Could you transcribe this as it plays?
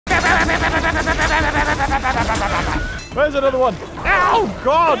Where's another one? Oh,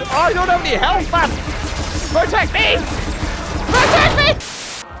 God! I don't have any health, man! Protect me! Protect me!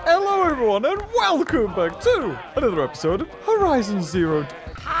 Hello, everyone, and welcome back to another episode of Horizon Zero.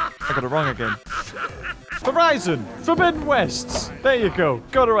 I got it wrong again. Horizon Forbidden Wests. There you go.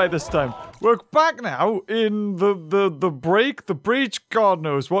 Got it right this time. We're back now in the breach, God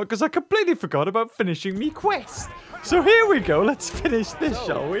knows what, because I completely forgot about finishing me quest. So here we go. Let's finish this,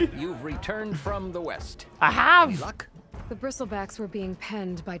 shall we? You've returned from the west. I have. Any luck? The bristlebacks were being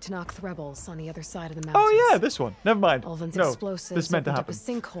penned by Tanakh rebels on the other side of the mountains. Oh yeah, this one. Never mind. Ulvin's no, explosives this meant to opened up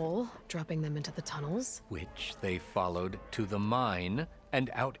happen. a sinkhole, dropping them into the tunnels. Which they followed to the mine and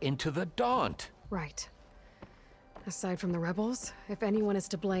out into the Daunt. Right. Aside from the rebels, if anyone is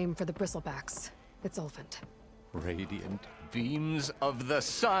to blame for the bristlebacks, it's Ulvin. Radiant beams of the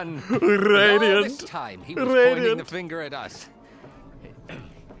sun. Radiant. All this time he was pointing the finger at us.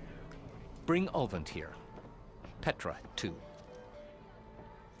 Bring Ulvin here. Petra, too.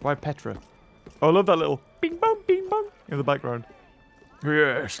 Why Petra? Oh, I love that little bing bong in the background.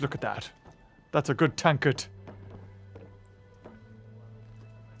 Yes, look at that. That's a good tankard.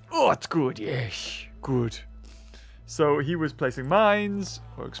 Oh, it's good, yes. Good. So he was placing mines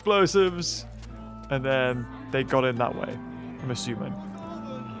or explosives, and then they got in that way, I'm assuming.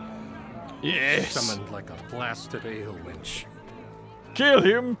 Yes. Summoned like a blasted ale winch. Kill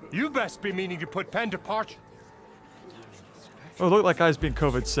him. You best be meaning to put pen to parch. Oh, look, that guy's being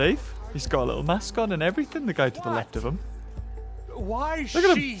covered safe. He's got a little mask on and everything, the guy to the left of him. Why is Look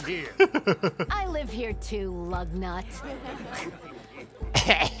at she here? I live here too, lugnut.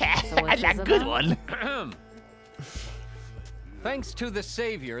 That's a good one. Thanks to the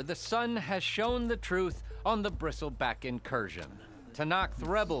Savior, the sun has shown the truth on the bristleback incursion. Tanakh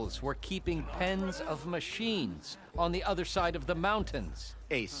rebels were keeping pens of machines on the other side of the mountains.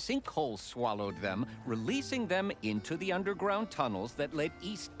 A sinkhole swallowed them, releasing them into the underground tunnels that led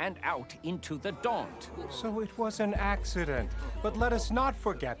east and out into the Daunt. So it was an accident. But let us not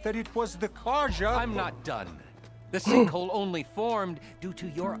forget that it was the Karja. I'm not done. The sinkhole only formed due to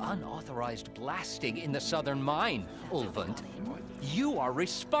your unauthorized blasting in the southern mine, Ulvin. You are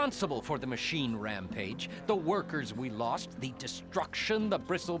responsible for the machine rampage, the workers we lost, the destruction the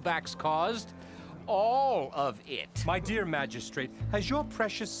bristlebacks caused. All of it. My dear magistrate, has your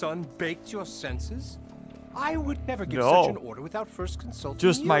precious son baked your senses? I would never give No. such an order without first consulting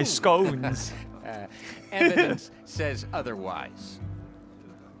Just you. my scones. Evidence says otherwise.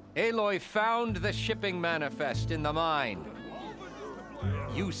 Aloy found the shipping manifest in the mine.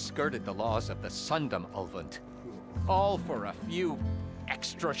 You skirted the laws of the Sundom, Ulvin. All for a few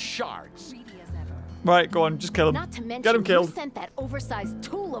extra shards. Right, go on, just kill him. Not to mention, Get him you killed. sent that oversized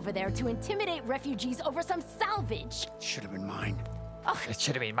tool over there to intimidate refugees over some salvage. Should have been mine. Ugh, It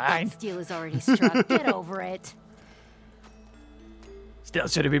should have been that mine. steel is already struck. Get over it. Still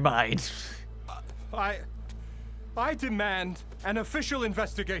should have been mine. I demand an official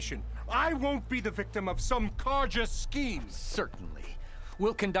investigation. I won't be the victim of some Karja schemes. Certainly.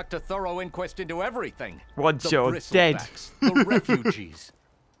 We'll conduct a thorough inquest into everything. Once The you're dead. bristlebacks, the refugees.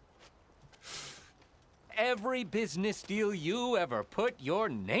 Every business deal you ever put your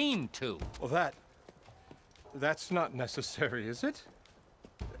name to. Well, that's not necessary, is it?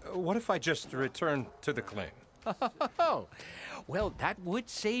 What if I just return to the claim? Oh, well, that would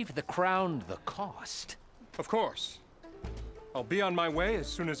save the crown the cost. Of course. I'll be on my way as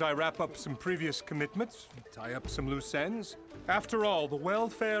soon as I wrap up some previous commitments, tie up some loose ends. After all, the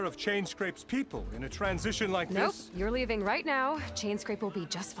welfare of Chainscrape's people in a transition like Nope, this... you're leaving right now. Chainscrape will be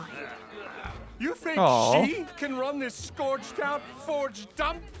just fine. You think Aw. she can run this scorched-out forged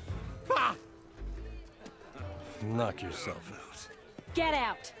dump? Ha! Knock yourself out. Get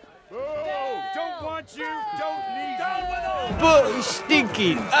out. Oh, don't want you, don't need you. But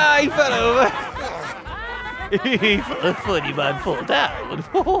stinky, I fell over. A funny man fall down.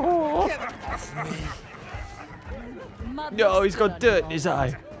 No, he's got dirt in his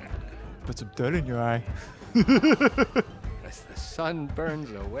eye. Put some dirt in your eye. As the sun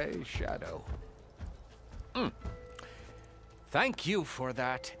burns away shadow. Thank you for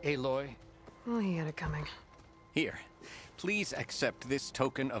that, Aloy. Oh, he had it coming. Here, please accept this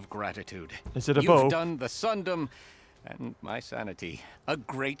token of gratitude. Is it a You've bow? done the Sundom and my sanity a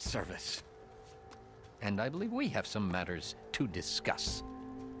great service. And I believe we have some matters to discuss.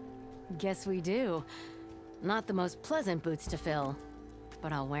 Guess we do. Not the most pleasant boots to fill,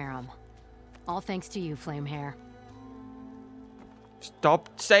 but I'll wear them. All thanks to you, Flamehair. Stop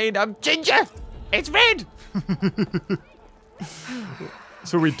saying I'm ginger. It's red.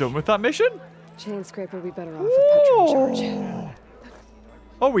 So are we done with that mission? Chainscrape will be better off with Petra in charge.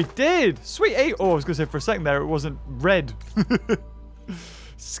 Oh, we did. Sweet 8. Oh, I was going to say for a second there it wasn't red.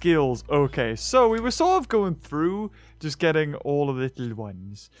 Skills. Okay, so we were sort of going through just getting all of the little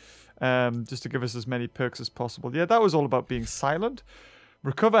ones. Just to give us as many perks as possible. Yeah, that was all about being silent.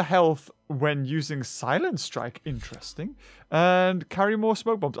 Recover health when using Silent Strike. Interesting. And carry more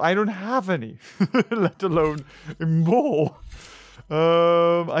smoke bombs. I don't have any. Let alone more.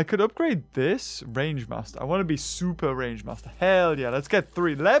 I could upgrade this. Range Master. I want to be Super Range Master. Hell yeah. Let's get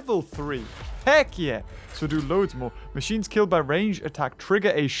 3. Level 3. Heck yeah. So do loads more. Machines killed by range attack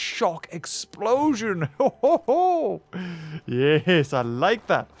trigger a shock explosion. Ho ho ho. Yes, I like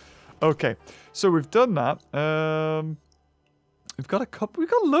that. Okay. So we've done that. We've got a couple. We've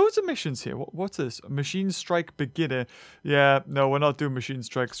got loads of missions here. What's this? Machine Strike Beginner. Yeah, no, we're not doing Machine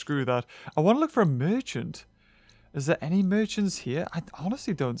Strike. Screw that. I want to look for a merchant. Is there any merchants here? I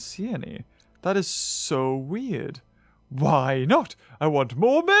honestly don't see any. That is so weird. Why not? I want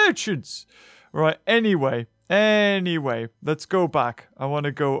more merchants. Right, anyway, let's go back. I want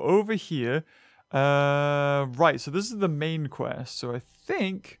to go over here. Right, so this is the main quest. So I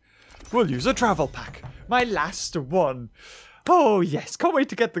think we'll use a travel pack. My last one. Oh, yes. Can't wait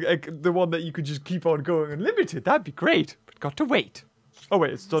to get the one that you could just keep on going unlimited. That'd be great. But got to wait. Oh,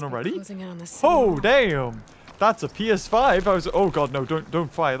 wait. It's done already? Oh, damn. That's a PS5. Oh, God, no.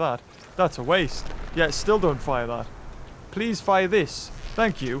 Don't fire that. That's a waste. Yeah, still don't fire that. Please fire this.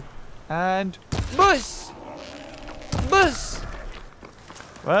 Thank you. And... Bus! Bus!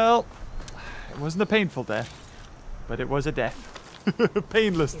 Well, it wasn't a painful death. But it was a death.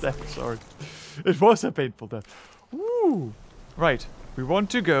 Painless death, sorry. It was a painful death. Ooh. Right, we want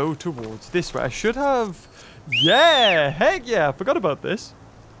to go towards this way. I should have... Yeah, heck yeah, I forgot about this.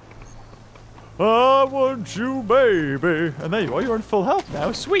 I want you, baby. And there you are, you're in full health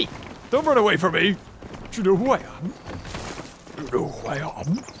now. Sweet. Don't run away from me. Do you know who I am? You know who I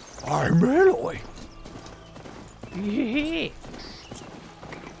am? I'm Aloy.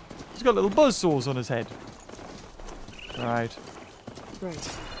 He's got little buzzsaws on his head. Right. Right,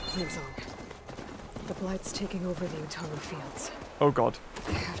 hands on. The blight's taking over the Utaro fields. Oh god.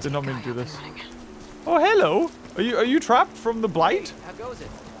 Did not mean to do this. Oh, hello. Are you trapped from the blight? How goes it?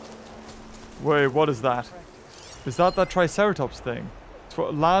 Wait, what is that? Is that Triceratops thing? It's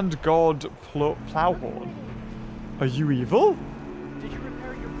what land god plowhorn. Are you evil? Did you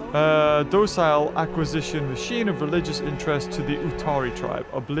repair your boat? Docile acquisition machine of religious interest to the Utari tribe,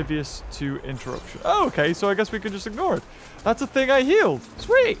 oblivious to interruption. Oh, okay, so I guess we can just ignore it. That's a thing I healed.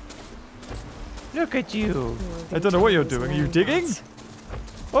 Sweet. Look at you. I don't know what you're doing. Are you digging?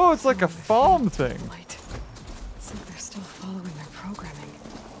 Oh, it's like a farm thing. It's like they're still following their programming.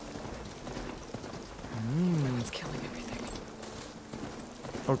 It's killing everything.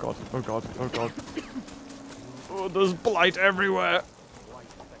 Oh god, oh god, oh god. Oh, there's blight everywhere.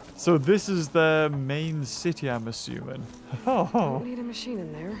 So this is the main city, I'm assuming. Oh. Don't need a machine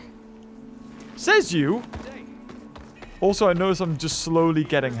in there. Says you. Also, I notice I'm just slowly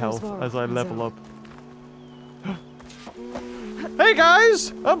getting health as I level up. Hey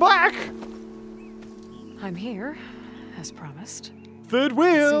guys, I'm back. I'm here, as promised. Third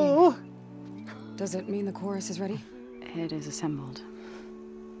wheel. Does it mean the chorus is ready? It is assembled.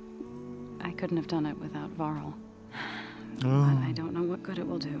 I couldn't have done it without Varl. But I don't know what good it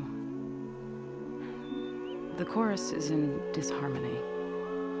will do. The chorus is in disharmony.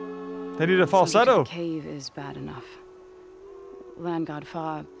 They need a falsetto. The cave is bad enough. Land God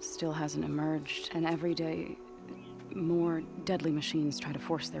Fa still hasn't emerged, and every day more deadly machines try to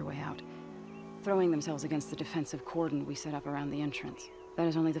force their way out, throwing themselves against the defensive cordon we set up around the entrance. That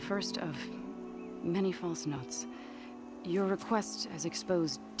is only the first of many false notes. Your request has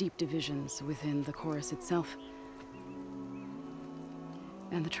exposed deep divisions within the chorus itself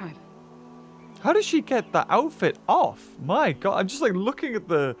and the tribe. How does she get the outfit off? My god, I'm just like looking at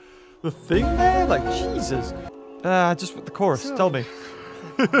the thing there, like Jesus. Just with the chorus, So, tell me.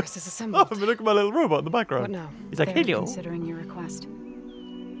 The chorus is assembled. Oh, look at my little robot in the background. What now? He's like, They're hello. considering your request.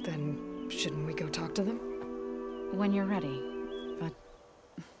 Then shouldn't we go talk to them? When you're ready. But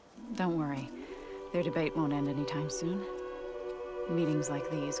don't worry. Their debate won't end anytime soon. Meetings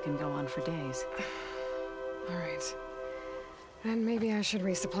like these can go on for days. All right. Then maybe I should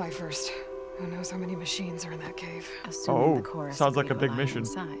resupply first. Who knows how many machines are in that cave? Assuming the chorus sounds like a agree to big lie mission.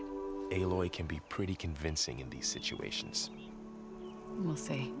 inside. Aloy can be pretty convincing in these situations. We'll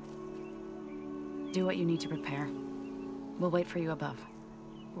see. Do what you need to prepare. We'll wait for you above,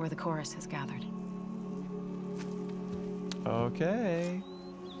 where the chorus has gathered. Okay.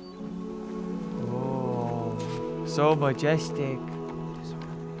 Oh, so majestic.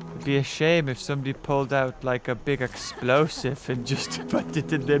 Be a shame if somebody pulled out like a big explosive and just put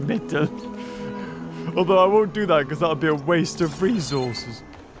it in the middle. Although I won't do that because that'll be a waste of resources.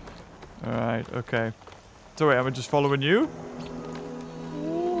 Alright, okay. So wait, am I just following you?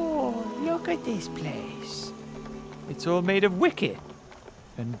 Oh, look at this place. It's all made of wicket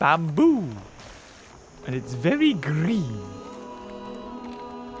and bamboo. And it's very green.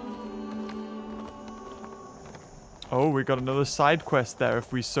 Oh, we got another side quest there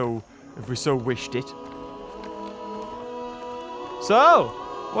if we so wished it. So,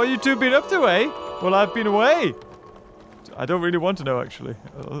 what you two been up to, eh? Well, I've been away. I don't really want to know, actually.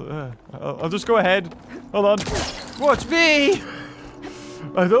 I'll just go ahead. Hold on. Watch me!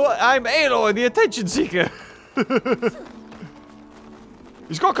 I'm Aloy, the attention seeker.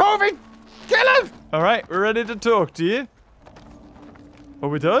 He's got COVID! Kill him! Alright, we're ready to talk to you. Are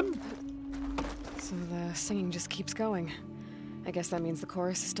we done? So the singing just keeps going. I guess that means the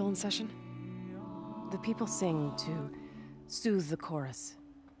chorus is still in session? The people sing to soothe the chorus,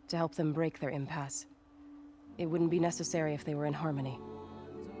 to help them break their impasse. It wouldn't be necessary if they were in harmony.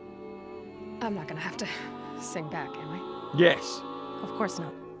 I'm not gonna have to sing back, am I? Yes. Of course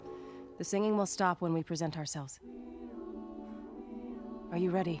not. The singing will stop when we present ourselves. Are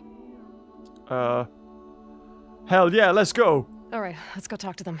you ready? Hell yeah, let's go. Alright, let's go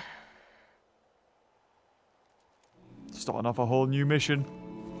talk to them. Starting off a whole new mission.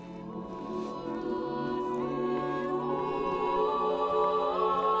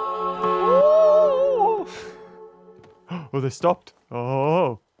 Oh, they stopped.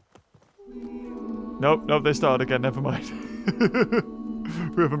 Oh. Nope, nope, they started again. Never mind.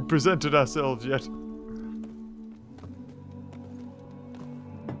 We haven't presented ourselves yet.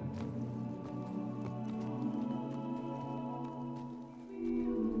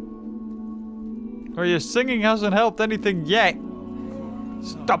 Oh, your singing hasn't helped anything yet.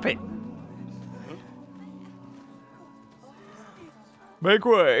 Stop it. Make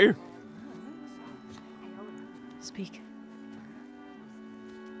way. Speak.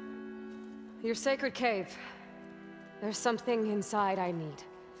 Your sacred cave. There's something inside I need.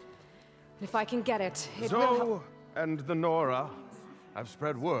 If I can get it, it will help. Zoe and the Nora have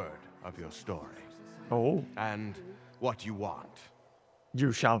spread word of your story. Oh. And what you want.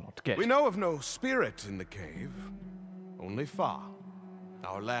 You shall not get. We know of no spirit in the cave. Only Fa,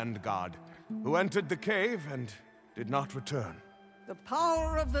 our land god, who entered the cave and did not return. The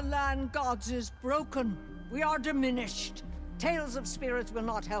power of the land gods is broken. We are diminished. Tales of spirits will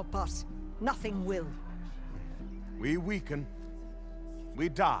not help us. Nothing will. We weaken. We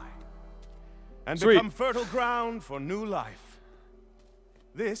die. And Sweet. become fertile ground for new life.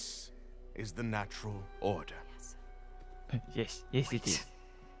 This is the natural order. Yes, yes it is.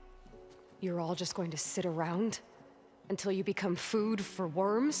 You're all just going to sit around until you become food for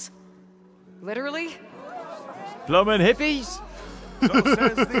worms? Literally? Bloomin' hippies? So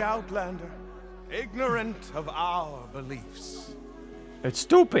says the Outlander, ignorant of our beliefs. It's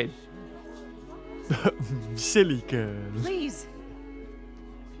stupid. Silly girl. Please.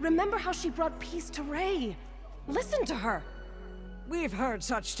 Remember how she brought peace to Ray. Listen to her. We've heard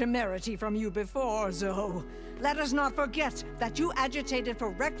such temerity from you before, Zoe. Let us not forget that you agitated for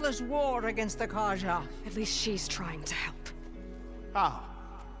reckless war against the Kaja. At least she's trying to help. How?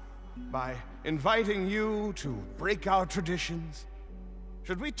 By inviting you to break our traditions?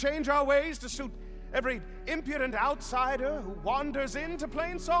 Should we change our ways to suit every impudent outsider who wanders into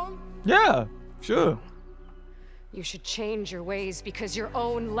Plainsong? Yeah, sure. You should change your ways because your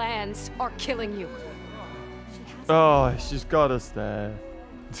own lands are killing you. Oh, she's got us there.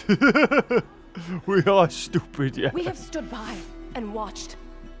 We are stupid, yeah. We have stood by and watched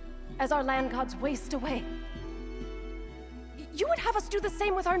as our land gods waste away. You would have us do the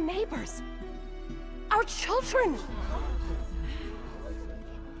same with our neighbors, our children.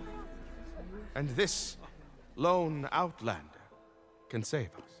 And this lone outlander can save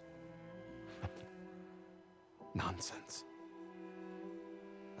us. Nonsense.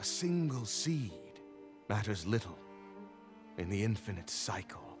 A single seed matters little in the infinite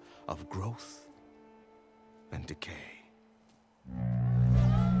cycle of growth and decay.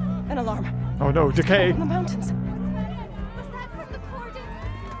 An alarm. Oh no, decay. In the mountains.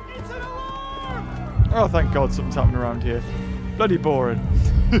 Oh, thank God something's happening around here. Bloody boring.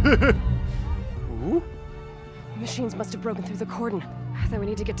 Ooh. Machines must have broken through the cordon. Then we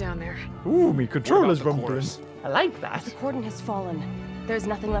need to get down there. Ooh, me controller's the rumbling. chorus? I like that. The cordon has fallen. There's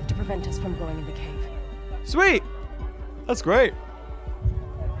nothing left to prevent us from going in the cave. Sweet. That's great.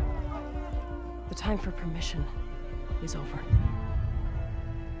 The time for permission is over.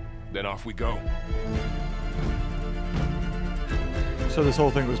 Then off we go. So this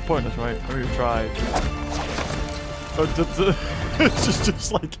whole thing was pointless, right? We tried. It's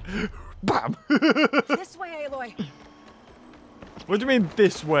just like, bam. This way, Aloy. What do you mean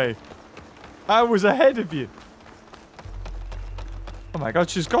this way? I was ahead of you. Oh my god,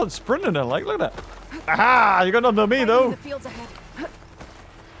 she's gone sprinting and like, look at that. Aha! You got nothing on me though. The fields ahead.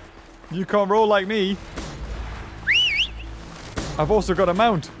 You can't roll like me. I've also got a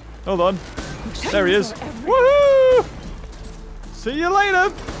mount. Hold on. There he is. Woohoo! See you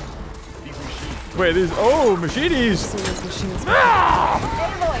later. Wait, these. Oh, machinies. Ah!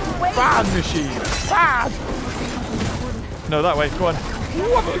 Aloy, wait. Bad machine. Bad. No, that way. Go on.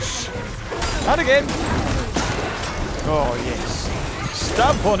 Whoosh. And again. Oh, yes.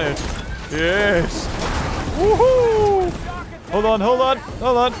 Stamp on it. Yes. Woohoo! Hold on, hold on,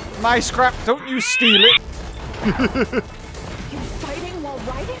 hold on. My scrap. Don't you steal it. You're fighting while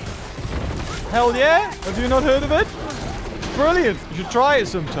riding? Hell yeah. Have you not heard of it? Brilliant. You should try it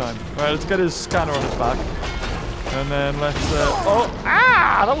sometime. Right, let's get his scanner on his back. And then let's,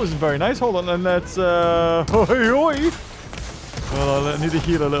 that wasn't very nice. Hold on, and let's, hoi hoi. Hold on, I need to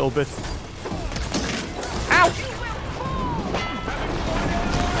heal a little bit. Ow!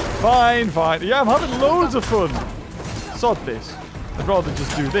 Fine, fine. Yeah, I'm having loads of fun. Sod this. I'd rather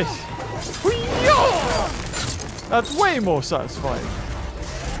just do this. That's way more satisfying.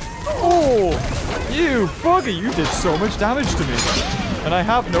 Oh, you bugger, you did so much damage to me. And I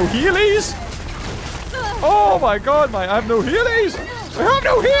have no healies. Oh my god, I have no healies. I have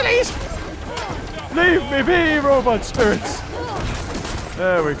no healies. Leave me be, robot spirits.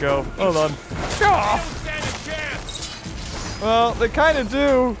 There we go. Hold on. Well, they kind of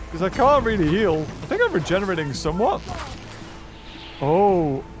do, because I can't really heal. I think I'm regenerating somewhat.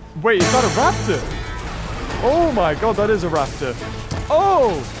 Oh, wait, is that a raptor? Oh my god, that is a raptor.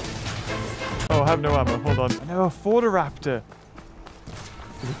 Oh! Oh, I have no ammo. Hold on. I never fought a raptor.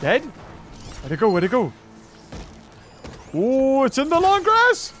 Is it dead? Where'd it go? Where'd it go? Oh, it's in the long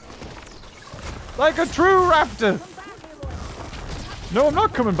grass! Like a true raptor. No, I'm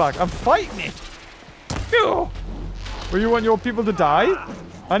not coming back. I'm fighting it. Ew. Well, you want your people to die?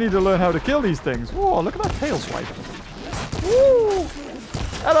 I need to learn how to kill these things. Whoa, look at that tail swipe. Woo!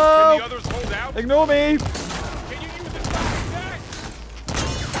 Hello! Can the others hold out? Ignore me! Can you use this attack?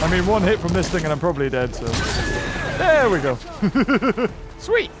 I mean, one hit from this thing and I'm probably dead, so... There we go.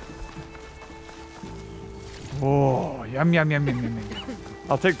 Sweet! Oh, yum, yum, yum, yum, yum, yum.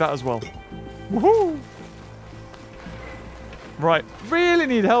 I'll take that as well. Woohoo! Right, really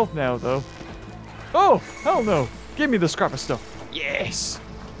need health now, though. Oh, hell no. Give me the scrap of stuff. Yes!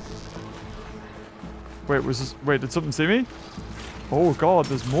 Wait, did something see me? Oh god,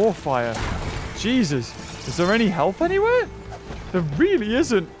 there's more fire. Jesus, is there any health anywhere? There really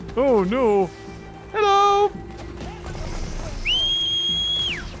isn't. Oh no. Hello!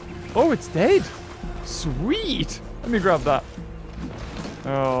 Oh, it's dead. Sweet. Let me grab that.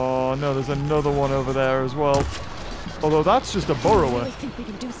 Oh no, there's another one over there as well. Although that's just a burrower. I think we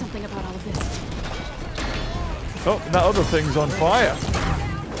can do something about all of this. Oh, and that other thing's on fire.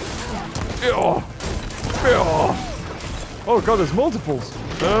 Oh. Oh god, there's multiples.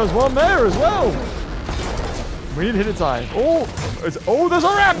 There's one there as well. We need to hit its eye. Oh, there's a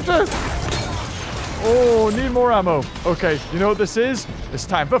raptor. Oh, need more ammo. Okay, you know what this is? It's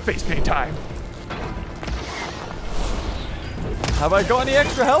time for face paint time. Have I got any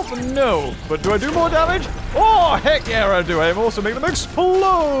extra health? No. But do I do more damage? Oh, heck yeah, I do. I also make them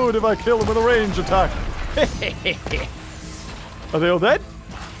explode if I kill them with a range attack. Are they all dead?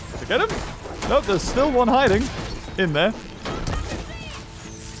 Did I get them? Nope, there's still one hiding in there.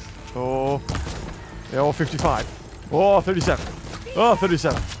 Oh. Yeah, oh, 55. Oh, 37. Oh,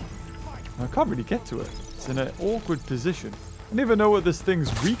 37. I can't really get to it. It's in an awkward position. I don't even know what this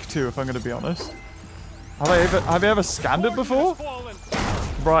thing's weak to, if I'm going to be honest. Have you ever scanned it before?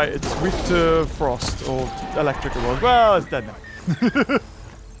 Right, it's weak to frost, or electric it was. Well, it's dead now.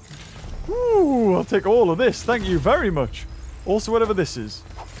 Ooh, I'll take all of this. Thank you very much. Also, whatever this is.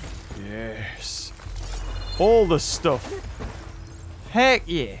 Yes. All the stuff. Heck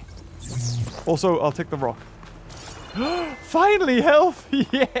yeah. Also, I'll take the rock. Finally, health!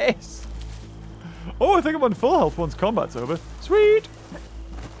 Yes! Oh, I think I'm on full health once combat's over. Sweet!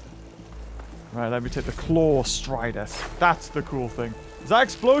 Right, let me take the claw strider. That's the cool thing. Is that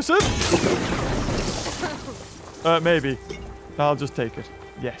explosive? Maybe. I'll just take it.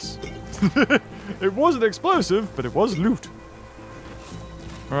 Yes. It wasn't explosive, but it was loot.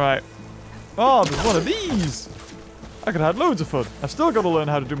 Right. Oh, there's one of these. I could have had loads of fun. I've still got to learn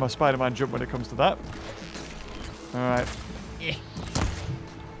how to do my Spider-Man jump when it comes to that. Alright.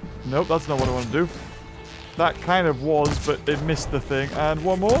 Nope, that's not what I want to do. that kind of was, but it missed the thing. And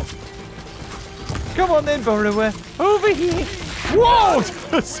one more. Come on then, Burrower. Over here. Whoa!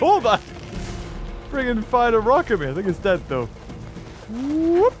 I saw that. Friggin' fired a rock at me. I think it's dead, though.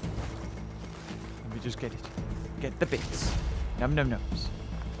 Whoop. Let me just get it. Get the bits. Num num nums.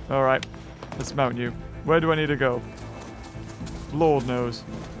 Alright. Let's mount you. Where do I need to go? Lord knows.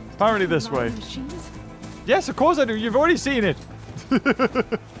 Apparently this way. Yes, of course I do. You've already seen it.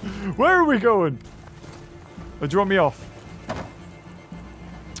 Where are we going? Or do you want me off?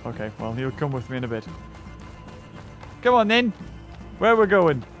 Okay, well, he'll come with me in a bit. Come on, then. Where are we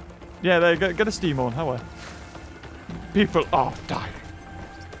going? Yeah, there, get a steam on. How are people are dying.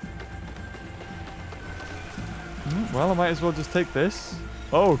 Well, I might as well just take this.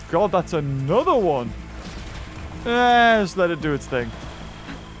 Oh, God, that's another one. Just let it do its thing.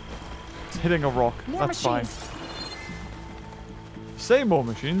 It's hitting a rock. That's fine. Say more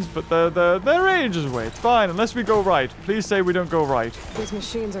machines, but they're ages away. It's fine, unless we go right. Please say we don't go right. These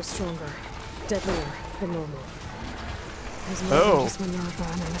machines are stronger, deadlier than normal. There's more than just Minerva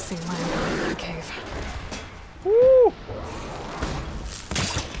and a missing land in the cave. Woo!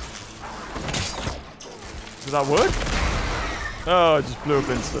 Does that work? Oh, it just blew up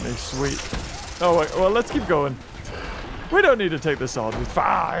instantly. Sweet. Oh, wait, well, let's keep going. We don't need to take this on. It's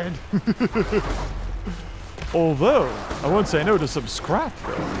fine. Although, I won't say no to some scrap,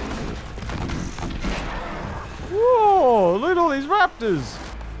 though. Whoa, look at all these raptors.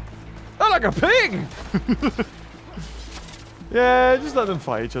 They're like a pig. Yeah, just let them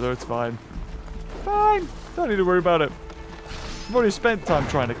fight each other. It's fine. Fine. Don't need to worry about it. I've already spent time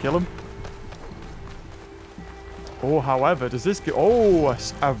trying to kill them. Oh, however, does this get... Oh,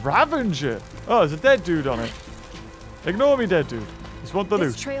 a Ravager. Oh, there's a dead dude on it. Ignore me, dead dude. Just want the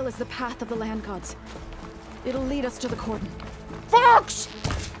loot. This trail is the path of the land gods. It'll lead us to the cordon. Fox!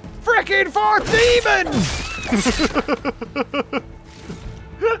 Frickin' fox demon!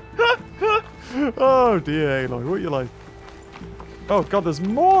 Oh dear, Aloy, what you like? Oh god, there's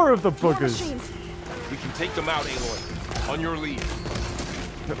more of the buggers. We can take them out, Aloy. On your lead.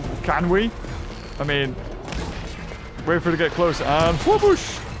 Can we? I mean, wait for it to get closer and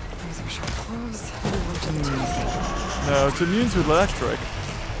whoosh! These are sharp claws. No, it's immune to electric.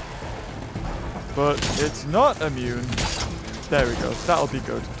 But it's not immune. There we go. That'll be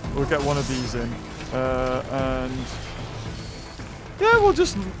good. We'll get one of these in. And... yeah, we'll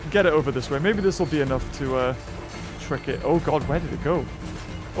just get it over this way. Maybe this will be enough to trick it. Oh god, where did it go?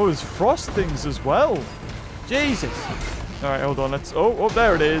 Oh, there's frost things as well. Jesus. Alright, hold on. Let's... oh,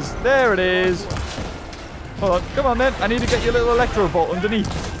 there it is. There it is. Hold on. Come on, then. I need to get your little electro vault underneath.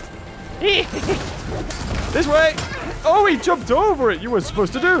 This way. Oh, he jumped over it. You weren't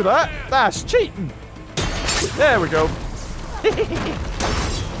supposed to do that. That's cheating. There we go.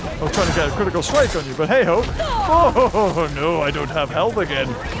 I was trying to get a critical strike on you, but hey-ho. Oh, no, I don't have health again.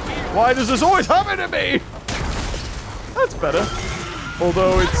 Why does this always happen to me? That's better.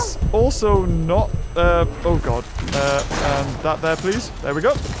 Although it's also not... oh, God. And that there, please. There we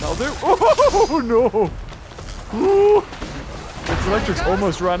go. That'll do. Oh, no. Ooh. Its electrics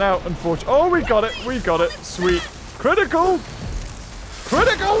almost ran out, unfortunately. Oh, we got it. We got it. Sweet. Critical!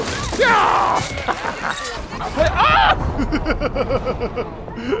 Critical! Yeah! Ah!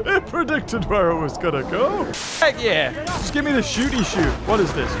 It predicted where it was gonna go. Heck yeah! Just give me the shooty shoot. What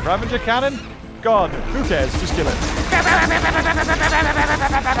is this? Ravager cannon? God, who cares? Just kill it.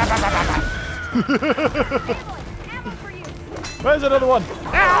 Where's another one?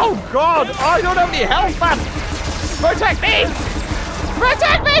 Ow! God! I don't have any health, man! Protect me!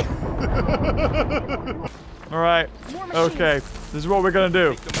 Protect me! Alright, okay, this is what we're gonna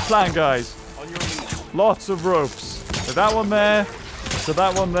do. Plan, guys. Lots of ropes. To that one there, to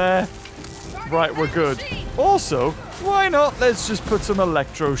that one there. Right, we're good. Also, why not? Let's just put some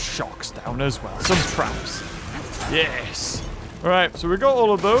electro shocks down as well. Some traps. Yes. Alright, so we got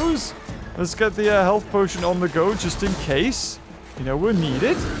all of those. Let's get the health potion on the go just in case. You know, we'll need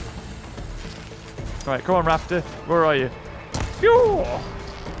it. Alright, come on, Raptor. Where are you? Phew!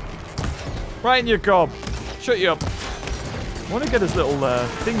 Right in your gob. Shut you up. I want to get his little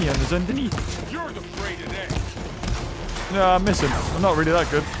thingy on his underneath. You're degraded, eh? No, I'm missing. I'm not really that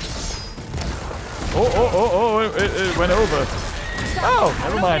good. Oh, it went over. Oh,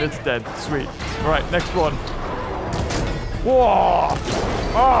 never mind, it's dead. Sweet. Right, next one. Whoa!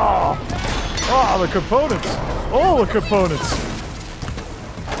 Oh, the components. All the components.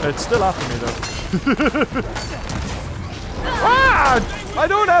 It's still after me, though. Ah! I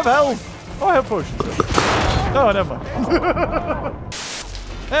don't have health. Oh, I have potions. Oh, never mind.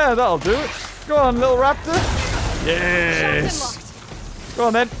 Yeah, that'll do it. Go on, little raptor. Yes. Go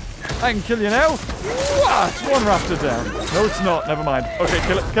on, then. I can kill you now. What? One raptor down. No, it's not. Never mind. Okay,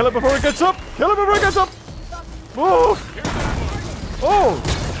 kill it. Kill it before it gets up. Kill it before it gets up. Whoa. Oh.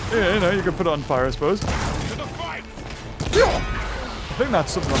 Yeah, you know, you can put it on fire, I suppose. I think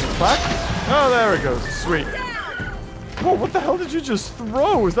that's something on its back. Oh, there it goes. Sweet. Whoa, what the hell did you just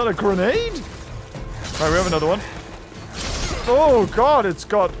throw? Is that a grenade? Right, we have another one. Oh, God, it's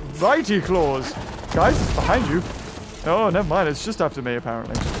got righty claws. Guys, it's behind you. Oh, never mind. It's just after me,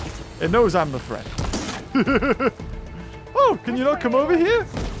 apparently. It knows I'm the threat. Oh, can you not come over here?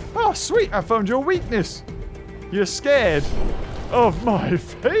 Oh, sweet. I found your weakness. You're scared of my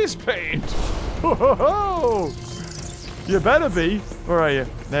face paint. Ho, ho, ho. You better be. Where are you?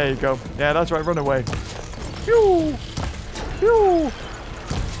 There you go. Yeah, that's right. Run away. Pew! Pew!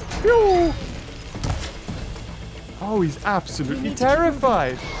 Pew! Oh, he's absolutely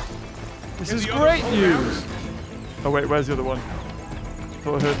terrified. This is great news. Oh, wait, where's the other one?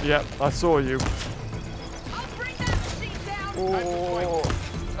 Thought I heard. Yep, I saw you. Oh,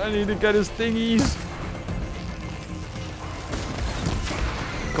 I need to get his thingies.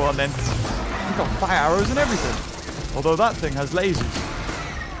 Go on then. I've got fire arrows and everything. Although that thing has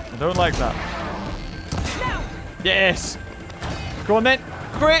lasers. I don't like that. Yes! Go on then.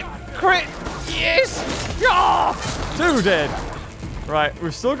 Crit! Crit! Yes! Yeah! 2 dead. Right,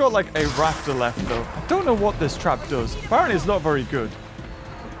 we've still got like a raptor left though. I don't know what this trap does. Apparently it's not very good.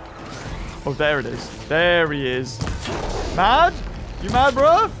 Oh, there it is. There he is. Mad? You mad,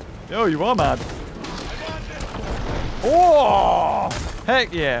 bro? Oh, you are mad. Oh!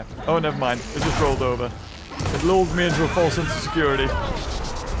 Heck yeah. Oh, never mind. It just rolled over. It lulled me into a false sense of security.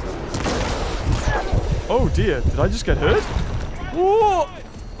 Oh dear, did I just get hurt? Whoa!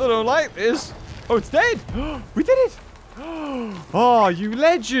 I don't like this. Oh, it's dead. We did it. Oh, you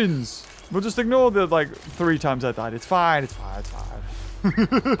legends. We'll just ignore the, like, 3 times I died. It's fine, it's fine, it's fine.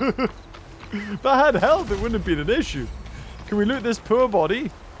 If I had health, it wouldn't have been an issue. Can we loot this poor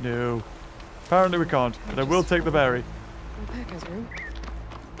body? No. Apparently we can't, but I will take the berry.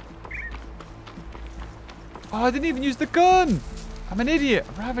 Oh, I didn't even use the gun. I'm an idiot.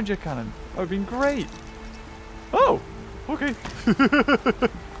 A Ravager cannon. That would have been great. Oh, okay.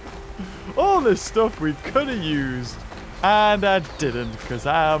 All this stuff we could have used. And I didn't, because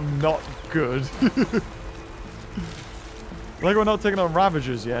I'm not good. Like we're not taking on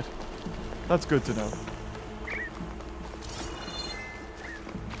Ravagers yet. That's good to know.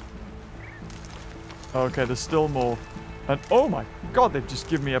 Okay, there's still more. And oh my god, they've just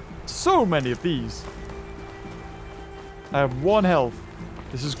given me so many of these. I have 1 health.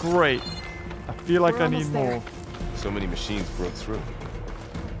 This is great. I feel like I need more. So many machines broke through.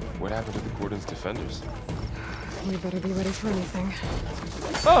 What happened to the Cordon's defenders? We better be ready for anything.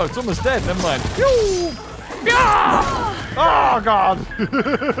 Oh, it's almost dead. Never mind. Oh, God.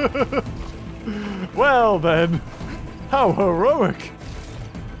 Well, then. How heroic.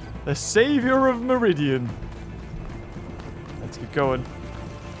 The savior of Meridian. Let's get going.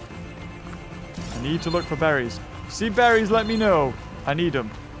 I need to look for berries. See berries, let me know. I need them.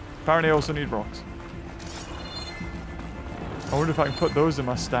 Apparently I also need rocks. I wonder if I can put those in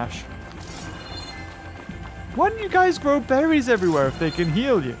my stash. Why don't you guys grow berries everywhere if they can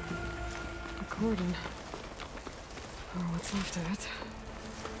heal you? A cordon. Or what's left of it.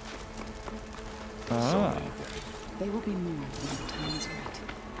 Ah. They will be more when the time is right.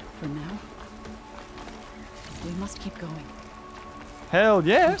 For now, we must keep going. Hell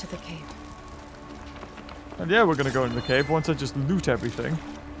yeah. Into the cave. And yeah, we're gonna go into the cave once I just loot everything.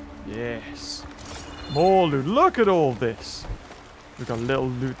 Yes. More loot. Look at all this. We've got a little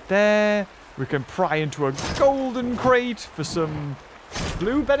loot there. We can pry into a golden crate for some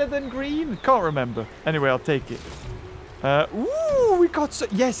blue better than green. Can't remember. Anyway, I'll take it. Ooh, we got some.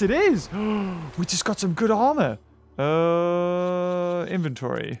 Yes, it is. We just got some good armor.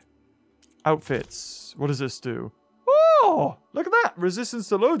 Inventory. Outfits. What does this do? Oh, look at that. Resistance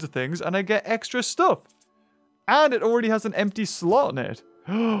to loads of things, and I get extra stuff. And it already has an empty slot in it.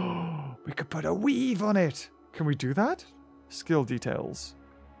 We could put a weave on it. Can we do that? Skill details.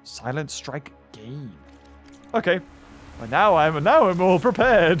 Silent strike gain. Okay. Well, now I'm all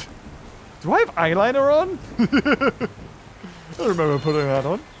prepared. Do I have eyeliner on? I don't remember putting that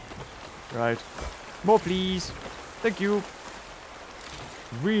on. Right. More, please. Thank you.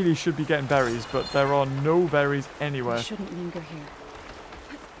 Really should be getting berries, but there are no berries anywhere. We shouldn't linger here.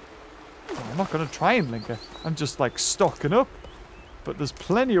 Oh, I'm not going to try and linger. I'm just like stocking up. But there's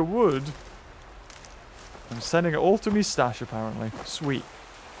plenty of wood. I'm sending it all to me stash apparently. Sweet.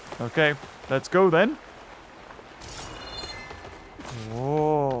 Okay, let's go then.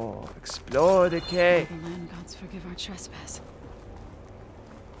 Whoa, explore the cave. May the land gods forgive our trespass.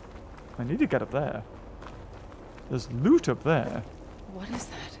 I need to get up there. There's loot up there. What is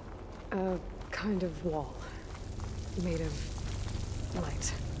that? A kind of wall. Made of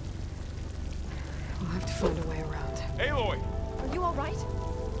light. We'll have to find a way around. Aloy! Are you all right?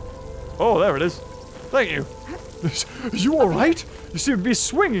 Oh, there it is. Thank you. Are you alright? You seem to be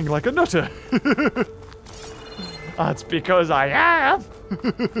swinging like a nutter. That's because I am.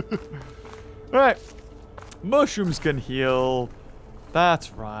 Right. Mushrooms can heal.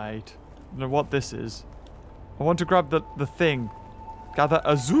 That's right. I don't know what this is. I want to grab the thing. Gather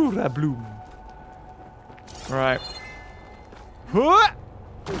Azura bloom. Right. Huh?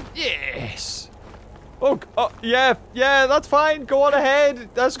 Yes. Oh, yeah, that's fine. Go on ahead.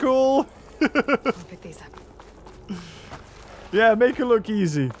 That's cool. I'll pick these up. Yeah, make it look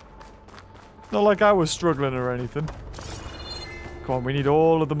easy. Not like I was struggling or anything. Come on, we need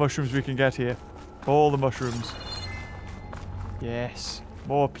all of the mushrooms we can get here. All the mushrooms. Yes.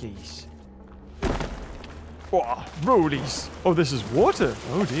 More, please. Oh, rollies. Oh, this is water.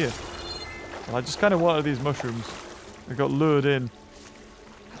 Oh, dear. Well, I just kind of wanted these mushrooms. I got lured in.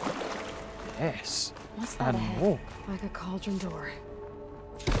 Yes. What's that And ahead? more. Like a cauldron door.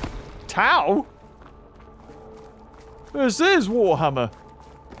 Tau? This is Warhammer.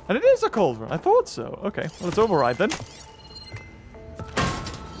 And it is a cauldron. I thought so. Okay. Well, let's override then.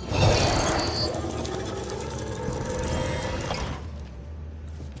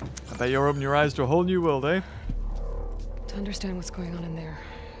 I bet you're opening your eyes to a whole new world, eh? To understand what's going on in there,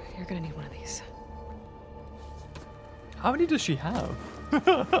 you're gonna need one of these. How many does she have?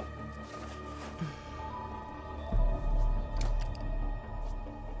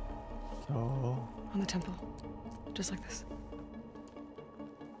 Oh. On the temple. Just like this.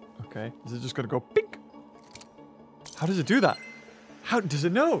 Okay. Is it just gonna go pink? How does it do that? How does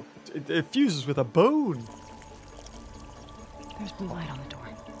it know? It fuses with a bone. There's blue light on the door.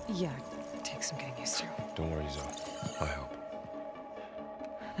 Yeah, it takes some getting used to. Don't worry, Zoe. I help.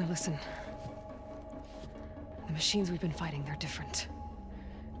 Now listen. The machines we've been fighting, they're different.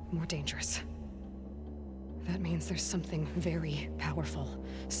 More dangerous. That means there's something very powerful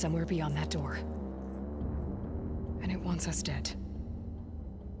somewhere beyond that door. And it wants us dead.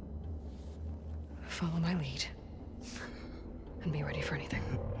 Follow my lead. And be ready for anything.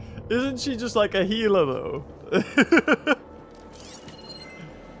 Isn't she just like a healer, though?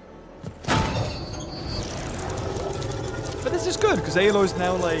 But this is good, because Aloy's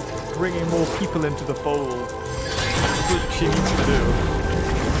now, like, bringing more people into the fold. That's what she needs to do.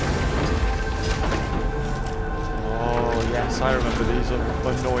 Oh, yes, I remember these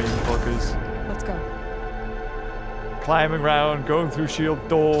annoying fuckers. Let's go. Climbing around, going through shield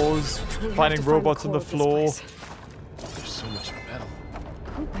doors, finding robots on the floor. There's so much metal.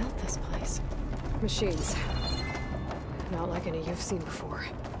 Who built this place? Machines. Not like any you've seen before.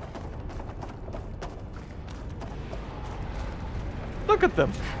 Look at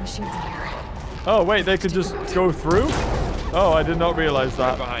them. Machines in here. Oh, wait, they could just go through? Oh, I did not realize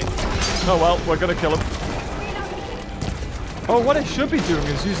that. Oh, well, we're gonna kill him. Oh, what I should be doing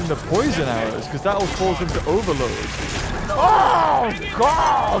is using the poison arrows, because that will cause them to overload. Oh,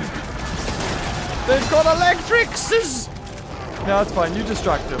 God! They've got electrics! No, that's fine. You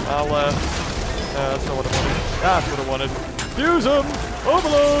distract them. I'll, that's not what I wanted. That's what I wanted. Fuse them!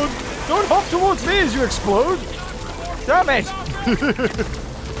 Overload! Don't hop towards me as you explode! Damn it!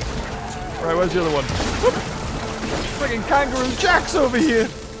 Right, where's the other one? Whoop. Friggin' Kangaroo Jack's over here!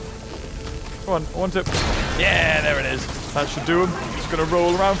 Come on, I want to... Yeah, there it is. That should do him. Just gonna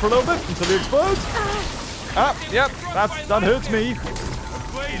roll around for a little bit until he explodes. Ah, yep, that hurts me.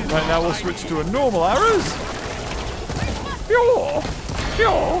 Right, now we'll switch to a normal arrows. Pure!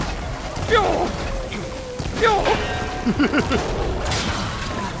 Pure! Pure! Pure!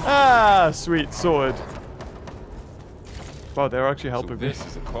 Ah, sweet sword. Wow, they're actually helping me. This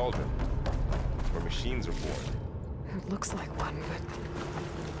is a cauldron where machines are born. It looks like one, but...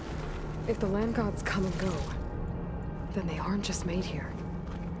 if the land gods come and go, then they aren't just made here.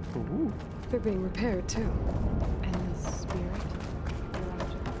 Ooh. They're being repaired, too. And the spirit?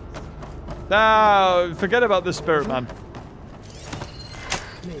 Ah, forget about the spirit, man.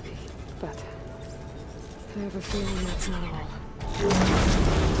 Maybe, but... I have a feeling that's not all.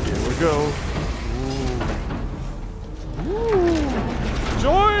 Here we go. Ooh. Ooh.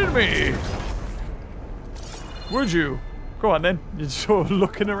 Join me! Would you? Go on then. You're sort of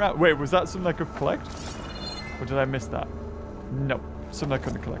looking around. Wait, was that something I could collect? Or did I miss that? No. Something I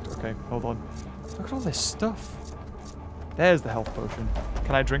couldn't collect. Okay, hold on. Look at all this stuff. There's the health potion.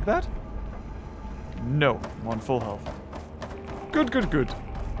 Can I drink that? No. I'm on full health. Good, good, good.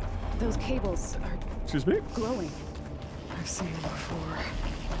 Those cables are Excuse me? glowing. I've seen them before.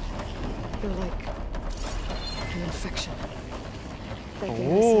 They're like an infection. They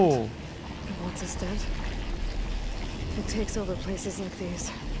gain Oh. scent, and once it's dead, it takes over places like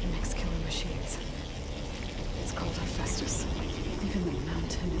these and makes killing machines. It's called Hephaestus. Even the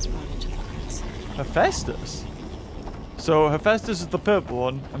mountain is rotted to the prince. Hephaestus? So Hephaestus is the purple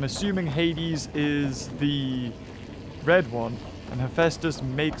one. I'm assuming Hades is the red one. And Hephaestus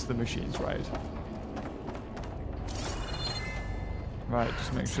makes the machines, right? Right,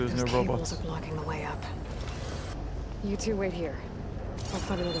 just make sure there's no robots. Those cables are blocking the way up. You two wait here. I'll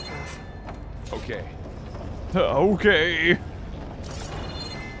find another path. Okay. Okay.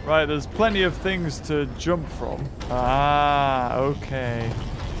 Right, there's plenty of things to jump from. Ah, okay.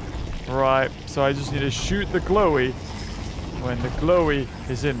 Right, so I just need to shoot the glowy when the glowy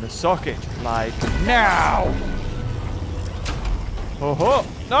is in the socket, like now. Oh ho!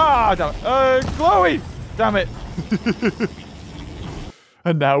 Ah, damn it! Glowy! Damn it!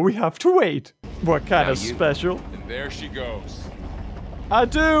 And now we have to wait. What kind of special? And there she goes. I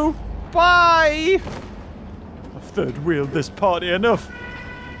do. Bye. I've third wheeled this party enough.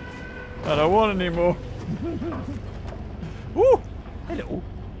 I don't want any more. Ooh! Hello.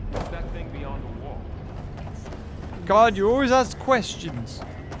 What's that thing beyond the wall? God, you always ask questions.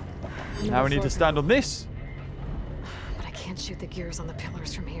 Now we need to stand on this. But I can't shoot the gears on the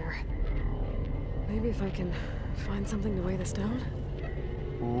pillars from here. Maybe if I can find something to weigh this down?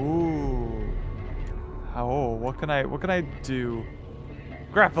 Ooh. Oh, what can I do?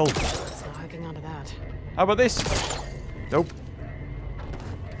 Grapple. It's not hooking onto that. How about this? Nope.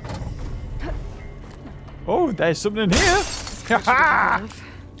 Oh, there's something in here. Ha!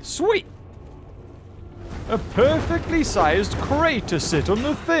 Sweet. A perfectly sized crate to sit on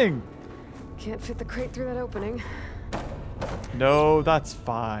the thing. Can't fit the crate through that opening. No, that's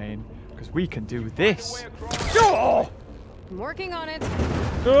fine. Because we can do this. Oh! I'm working on it.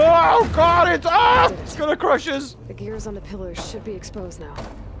 Oh, God, it's gonna crush us. The gears on the pillars should be exposed now.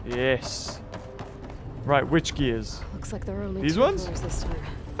 Yes. Right, which gears? Looks like there are only These two ones? pillars this time.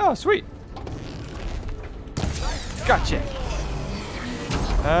 Oh, sweet. Gotcha.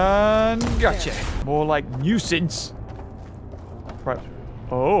 And gotcha. More like nuisance. Right.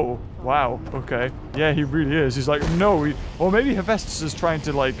 Oh, wow. Okay. Yeah, he really is. He's like, no. Or maybe Hephaestus is trying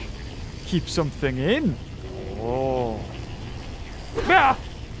to, like, keep something in. Oh. Ah!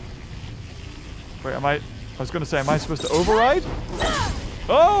 Wait, I was going to say, am I supposed to override?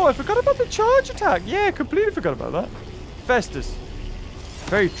 Oh, I forgot about the charge attack. Yeah, completely forgot about that. Hephaestus.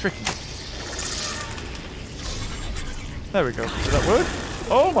 Very tricky. There we go. Did that work?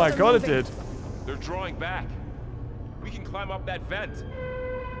 Oh my God, it did. They're drawing back. We can climb up that vent.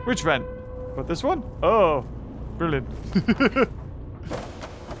 Which vent? What, this one? Oh, brilliant.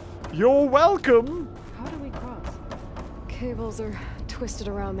 You're welcome. How do we cross? Cables are twisted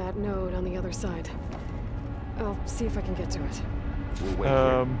around that node on the other side. I'll see if I can get to it. We'll wait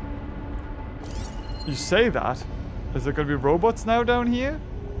here. You say that? Is there going to be robots now down here?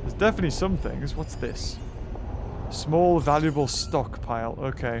 There's definitely some things. What's this? Small valuable stockpile.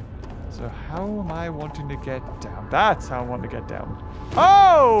 Okay. So how am I wanting to get down? That's how I want to get down.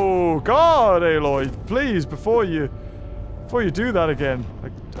 Oh God, Aloy, please, before you do that again.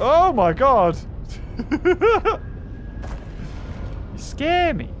 Like, oh my God. You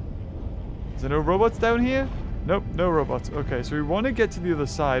scare me. Is there no robots down here? Nope, no robots. Okay, so we want to get to the other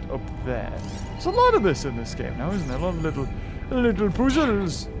side up there. There's a lot of this in this game now, isn't there? A lot of little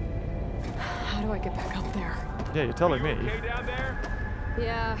puzzles. How do I get back up there? Yeah, you're telling me. Okay down there?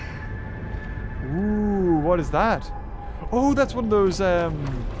 Yeah. Ooh, what is that? Oh, that's one of those,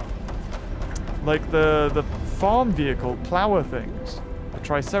 like the farm vehicle plower things. The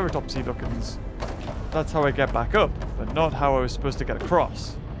triceratopsy lookings. That's how I get back up, but not how I was supposed to get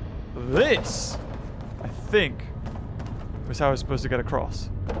across. This, I think, was how I was supposed to get across.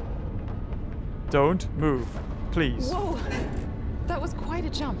 Don't move, please. Whoa! That was quite a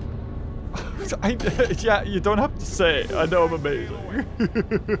jump. Yeah, you don't have to say it. I know I'm amazing.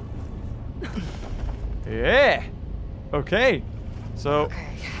 Yeah. Okay. So. Okay.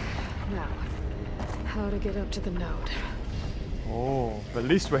 Now, how to get up to the node? Oh, but at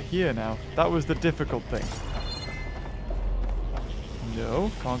least we're here now. That was the difficult thing.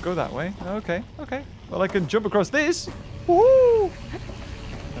 No, can't go that way. Okay, okay. Well, I can jump across this. Woohoo!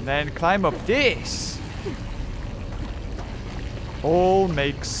 And then climb up this. All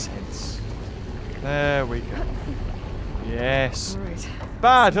makes sense. There we go. Yes. All right.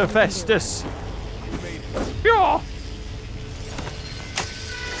 Bad Hephaestus. Yeah.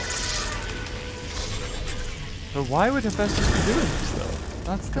 But why would Hephaestus be doing this, though?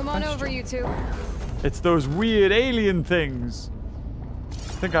 That's the Come on question. over, you two. It's those weird alien things.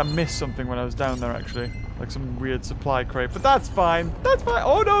 think I missed something when I was down there, actually. Like some weird supply crate. But that's fine. That's fine.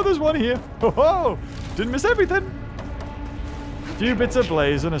 Oh, no, there's one here. Oh, didn't miss everything. A few bits of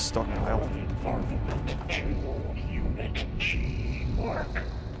blaze and a stockpile.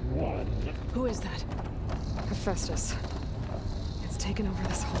 Who is that? Hephaestus. It's taken over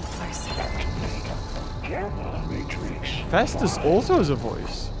this whole place. Festus also has a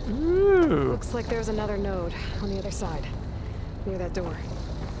voice. Ooh. Looks like there's another node on the other side. Near that door.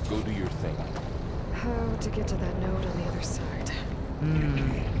 Go do your thing. How to get to that node on the other side?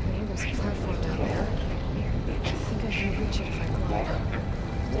 Okay, there's a platform down there. I think I can reach it if I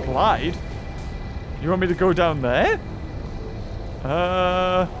glide. Glide? You want me to go down there?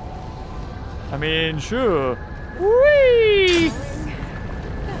 I mean, sure. Whee!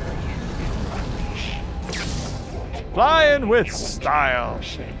 Flying with style.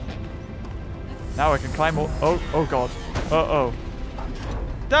 Now I can climb all. Oh god. Uh-oh.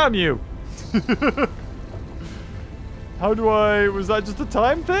 Damn you! How do I... Was that just a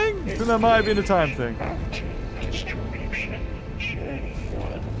time thing? I think that might have been a time thing.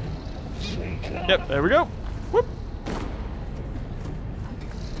 Yep, there we go. Whoop.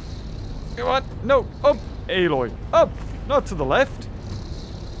 Come on. No. Up. Aloy. Up. Not to the left.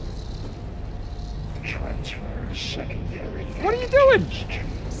 What are you doing?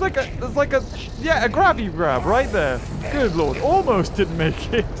 It's like a grabby grab right there. Good lord. Almost didn't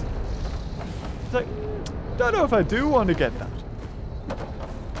make it. It's like, don't know if I do want to get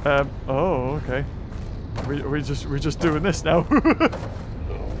that. Oh, okay. We're just doing this now.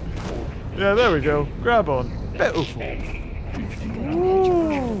 Yeah, there we go. Grab on. Beautiful.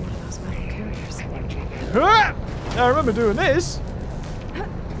 Ooh. Ah! I remember doing this.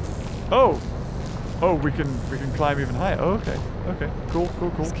 Oh. Oh, we can climb even higher. Oh, okay. Okay. Cool.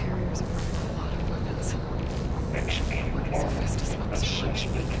 These carriers have a lot of weapons.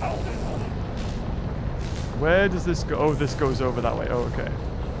 Where does this go? Oh, this goes over that way. Oh, okay.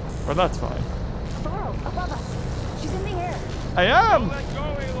 Well, that's fine. Burrow, above us. She's in the air. I am! Let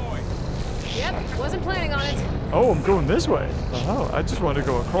go, Aloy. Yep, wasn't planning on it. Oh, I'm going this way. Oh, I just wanted to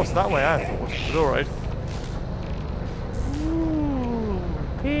go across that way, I thought. But alright. Ooh,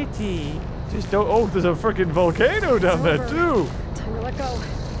 pity. Just don't. Oh, there's a freaking volcano down there, too. Time to let go.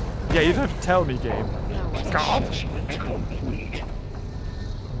 Yeah, you don't have to tell me, game. God.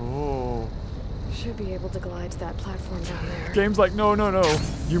 Oh. Should be able to glide to that platform down there. Game's like, no.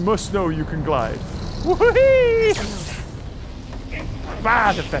 You must know you can glide. Whee!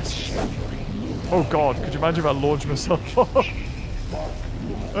 Bad Hephaestus. Oh god, could you imagine if I launched myself off? I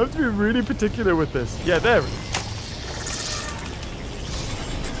have to be really particular with this. Yeah, there it is.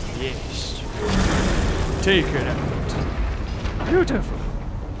 Yes. Take it out. Beautiful.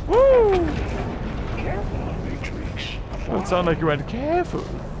 Woo! Don't sound like you went careful.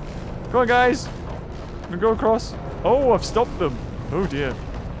 Come on, guys. We go across. Oh, I've stopped them. Oh dear.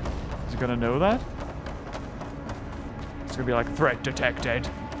 Is he gonna know that? It's gonna be like threat detected.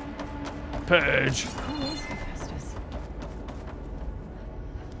 Purge. Who is Hephaestus?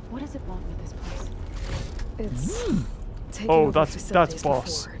 What does it want with this place? It's taken Oh, over that's facilities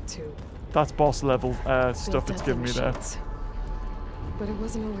boss. before to That's boss level stuff build it's giving me there. machines. But it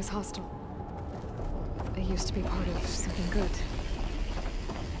wasn't always hostile. It used to be part of something good.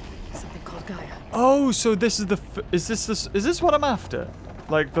 Something called Gaia. Oh, so this is the is this what I'm after?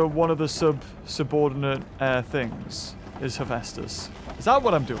 Like the one of the subordinate things is Hephaestus. Is that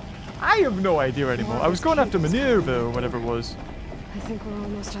what I'm doing? I have no idea anymore. I was going after Minerva or whatever it was. I think we're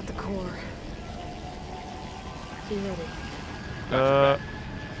almost at the core. Be ready. I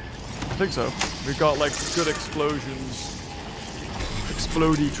think so. We've got like good explosions,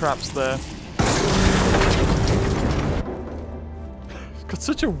 explodey traps there. Got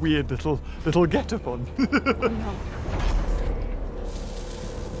such a weird little get-up on.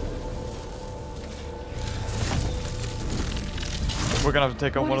 We're gonna have to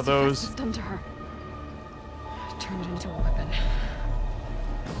take on one of those. What has done to her? Turn it into a weapon,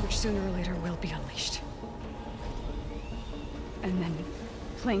 which sooner or later will be unleashed. And then,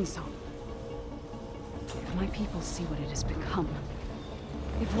 plain song. If my people see what it has become,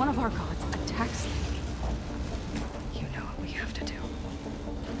 if one of our gods attacks them, You know what we have to do.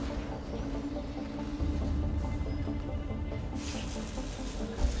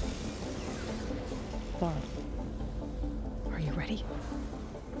 Are you ready?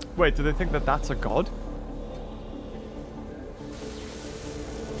 Wait, do they think that that's a god?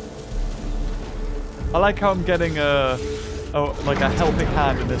 I like how I'm getting like a helping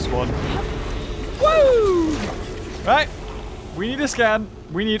hand in this one. Woo! Right, we need a scan.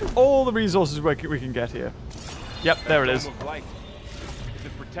 We need all the resources we can get here. Yep, there it is. Is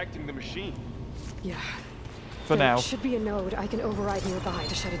it protecting the machine. Yeah. For There now. should be a node I can override nearby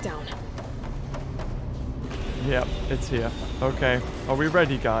to shut it down. Yep, it's here. Okay. Are we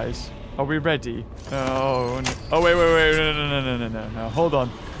ready, guys? Are we ready? Oh, no. Oh, wait. No. Hold on.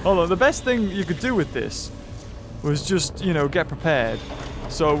 The best thing you could do with this was just, you know, get prepared.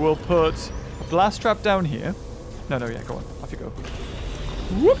 So we'll put a blast trap down here. No, yeah, go on. Off you go.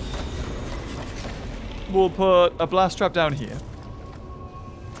 Whoop. We'll put a blast trap down here.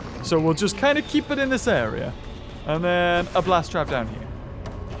 So we'll just kind of keep it in this area. And then a blast trap down here.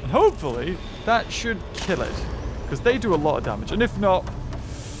 And hopefully that should kill it. Because they do a lot of damage. And if not,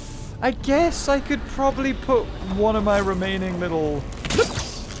 I guess I could probably put one of my remaining little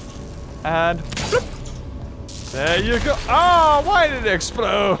flips. And flip. There you go. Oh, why did it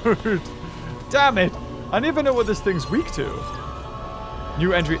explode? Damn it. I don't even know what this thing's weak to.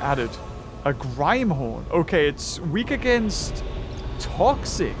 New entry added. A Grimehorn. Okay, it's weak against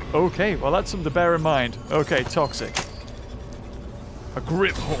toxic. Okay, well that's something to bear in mind. Okay, toxic. A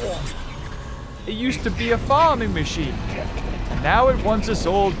Grimehorn. It used to be a farming machine. And now it wants us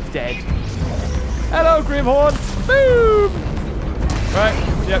all dead. Hello, Grimehorn. Boom! Right,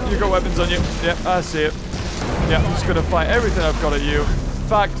 yep, you got weapons on you. Yep, I see it. Yep, I'm just gonna fight everything I've got at you. In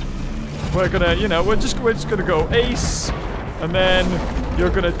fact, we're gonna, you know, we're just gonna go ace. And then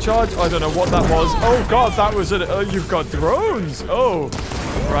you're gonna charge. I don't know what that was. Oh god, that was it. You've got drones. Oh,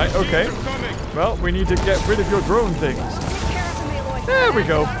 right, okay. Well, we need to get rid of your drone things. There we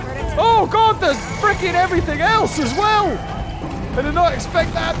go. Oh god, there's freaking everything else as well. I did not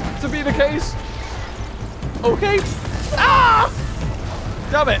expect that to be the case. Okay. Ah!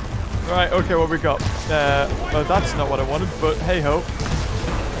 Damn it. Right, okay, what we got? Well, that's not what I wanted, but hey ho.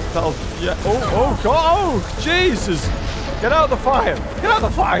 That'll, yeah. Oh god. Oh, Jesus. Get out of the fire! Get out of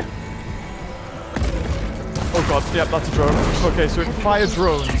the fire! Oh god, yep, that's a drone. Okay, so it can fire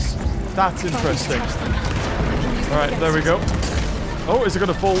drones. That's interesting. Alright, there we go. Oh, is it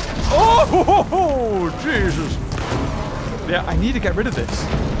gonna fall? Oh, Jesus! Yeah, I need to get rid of this.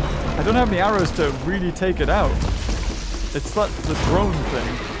 I don't have any arrows to really take it out. It's that the drone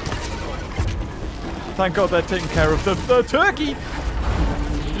thing. Thank god they're taking care of the turkey!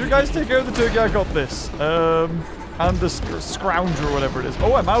 You guys take care of the turkey, I got this. And the scrounge or whatever it is.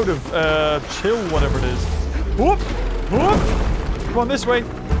 Oh, I'm out of chill, whatever it is. Whoop! Whoop! Come on this way.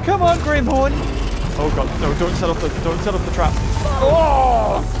 Come on, Grimehorn. Oh god, no! Don't set off the trap.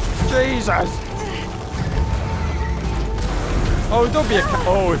 Oh, Jesus! Oh, don't be a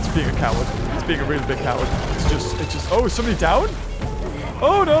oh, it's being a coward. It's being a really big coward. It's just. Oh, is somebody down?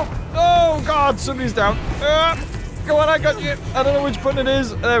 Oh no! Oh god, somebody's down. Go on, I got you. I don't know which button it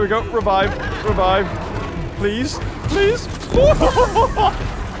is. There we go. Revive. Please.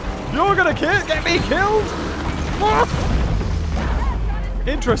 You're gonna get me killed.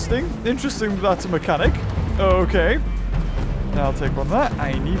 Interesting that's a mechanic. Okay. Now I'll take one of that.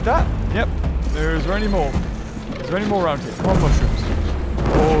 I need that. Yep. Is there any more? Is there any more around here? Come on, mushrooms.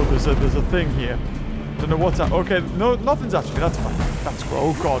 Oh, there's a thing here. Don't know what's that. Okay, no, nothing's after me. That's fine. That's cool.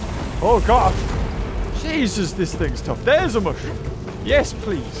 Oh god. Oh god. Jesus, this thing's tough. There's a mushroom. Yes,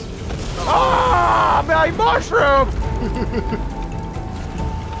 please. Ah, my mushroom!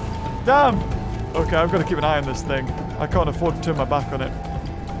 Damn. Okay, I've got to keep an eye on this thing. I can't afford to turn my back on it.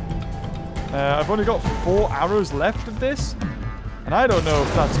 I've only got 4 arrows left of this, and I don't know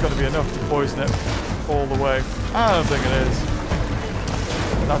if that's going to be enough to poison it all the way. I don't think it is.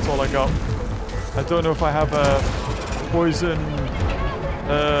 That's all I got. I don't know if I have a poison.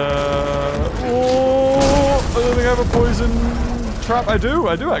 I don't think I have a poison trap. I do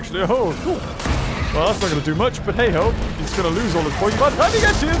actually. Oh, cool. Well, that's not going to do much, but hey ho, he's going to lose all his poison by the time he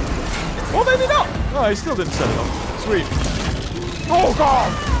gets here. Or maybe not. No, he still didn't set it off. Sweet. Oh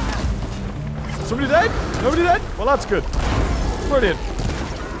god! Somebody dead? Nobody dead? Well, that's good. Brilliant.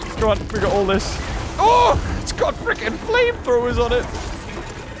 Come on, we got all this. Oh, it's got freaking flamethrowers on it.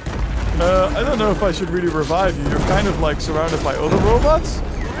 I don't know if I should really revive you. You're kind of like surrounded by other robots.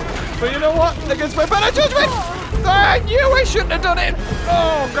 But you know what? Against my better judgment, I knew I shouldn't have done it.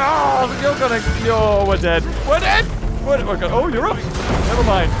 Oh god, we're dead. We're dead. Okay. Oh, you're up. Never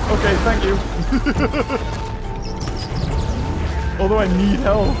mind. Okay, thank you. Although I need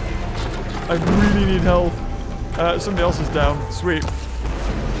health. I really need health. Somebody else is down. Sweet.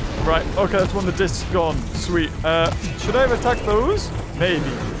 Right. Okay, that's one of the discs gone. Sweet. Should I have attacked those?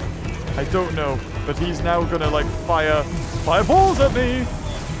 Maybe. I don't know. But he's now gonna like fire fireballs at me.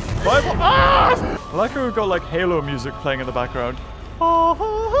 Fireball. Ah! I like how we've got like Halo music playing in the background.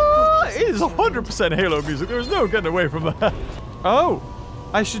 It is 100% Halo music. There's no getting away from that. Oh,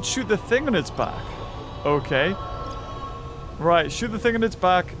 I should shoot the thing on its back. Okay. Right, shoot the thing in its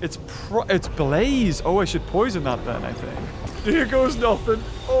back. It's blaze. Oh, I should poison that then, I think. Here goes nothing.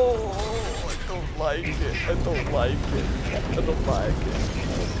 Oh, I don't like it. I don't like it. I don't like it.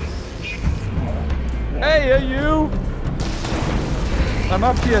 Hey, are you? I'm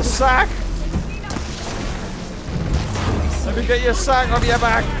after your sack. Let me get your sack off your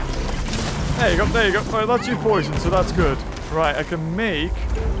back. There you go, there you go. Right, that's you poison, so that's good. Right, I can make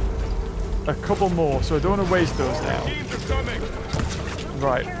a couple more, so I don't want to waste those now.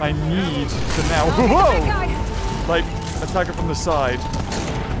 Right, I need to now, whoa! Like, attack it from the side.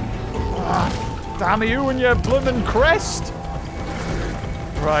 Ah, damn you and your bloomin' crest!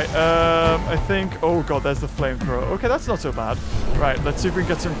 Right, I think, oh god, there's the flamethrower. Okay, that's not so bad. Right, let's see if we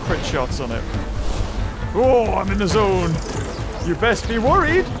can get some crit shots on it. Oh, I'm in the zone. You best be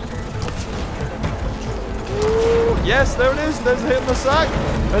worried. Ooh, yes, there it is. There's a hit in the sack.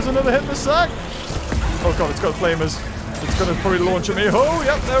 There's another hit in the sack. Oh god, it's got flamers. It's gonna probably launch at me. Oh,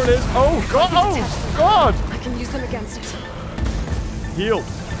 yep, there it is. Oh god, oh god! I can use them against it. Heal.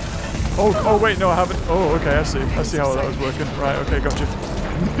 Oh wait, no, I haven't. Oh, okay, I see. I see how that was working. Right, okay, gotcha.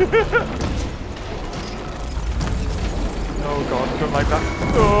 Oh god, I don't like that.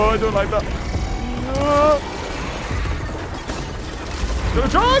 Oh, I don't like that. Gonna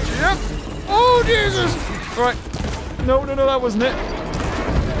charge? Yep. Oh, Jesus! Right. No, that wasn't it.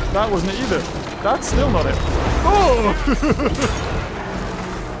 That wasn't it either. That's still not it. Oh!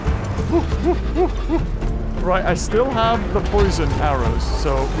 Right, I still have the poison arrows,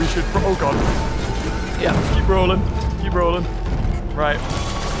 so we should... Oh, God. Yeah, keep rolling. Keep rolling. Right.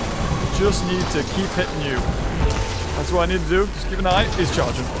 Just need to keep hitting you. That's what I need to do. Just keep an eye. He's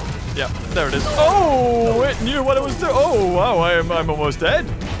charging. Yeah, there it is. Oh, it knew what it was doing. Oh, wow, I'm almost dead.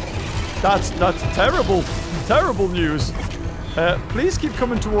 That's terrible. Terrible news. Please keep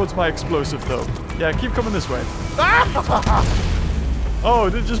coming towards my explosive, though. Yeah, keep coming this way. Oh,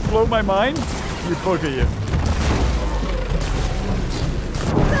 did it just blow my mind? You bugger, you.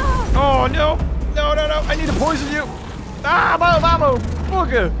 Oh, no. No. I need to poison you. Ah, I'm out of ammo.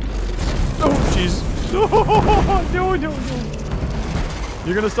 Bugger. Oh, jeez. No.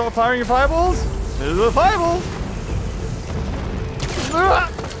 You're going to start firing your fireballs? There's the fireballs.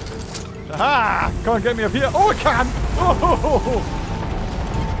 Aha! Can't get me up here. Oh, it can!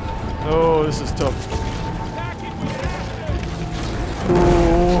 Oh, this is tough.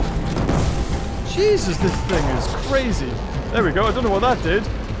 Oh. Jesus, this thing is crazy. There we go. I don't know what that did.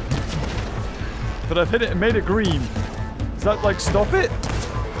 But I've hit it and made it green. Does that, like, stop it?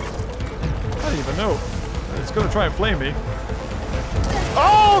 I don't even know. It's going to try and flame me.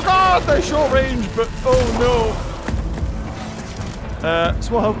 Oh, God! They're short range, but... Oh, no.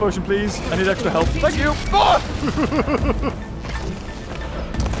 Small health potion, please. I need extra health. Thank you. Oh!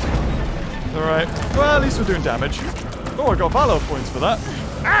 Alright. Well, at least we're doing damage. Oh, I got Valor points for that.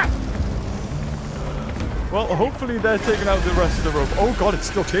 Ah! Well, hopefully they're taking out the rest of the rope. Oh, God, it's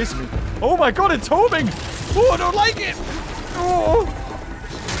still chasing me. Oh, my God, it's homing. Oh, I don't like it. Oh.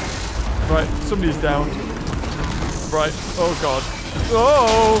 Right, somebody's down. Right. Oh, God.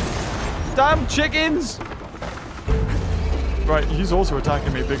 Oh. Damn chickens. Right, he's also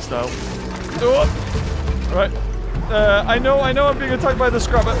attacking me, big style. Oh! Right. I know I'm being attacked by the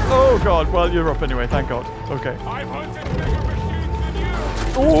scrapper. Oh, God. Well, you're up anyway, thank God. Okay.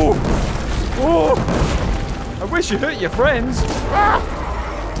 Oh! Oh! I wish you hurt your friends. Ah!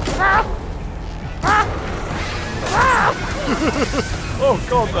 Ah! Ah! Ah! Oh,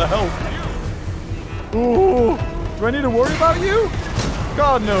 God, the health. Oh! Do I need to worry about you?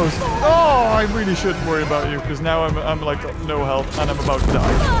 God knows. Oh, I really shouldn't worry about you because now I'm like no health and I'm about to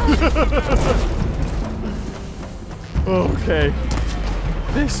die. Okay.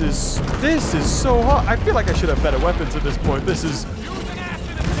 This is so hot. I feel like I should have better weapons at this point. This is...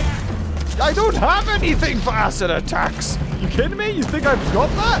 I don't have anything for acid attacks. You kidding me? You think I've got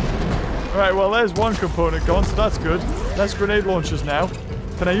that? Alright, well, there's one component gone, so that's good. Less grenade launchers now.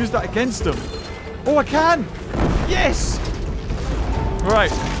 Can I use that against them? Oh, I can! Yes!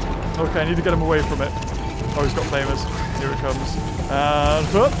 Right. Okay, I need to get him away from it. Oh, he's got flamers. Here it comes. And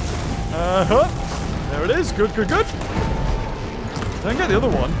hup. Hup. There it is. Good. Did I get the other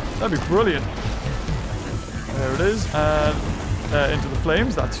one? That'd be brilliant. There it is. And into the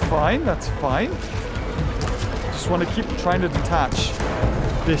flames. That's fine. Just want to keep trying to detach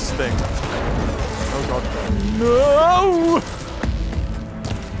this thing. Oh, God. No!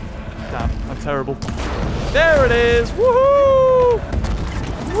 Damn, I'm terrible. There it is. Woohoo!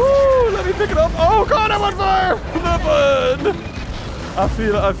 Woo! Let me pick it up. Oh, God, I'm on fire! The burn! I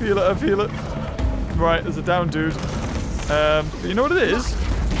feel it. Right, there's a down dude. You know what it is?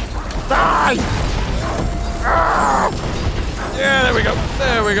 Die! Ah! Yeah, there we go.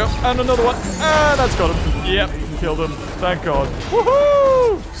 There we go. And another one. Ah, that's got him. Yep, killed him. Thank God.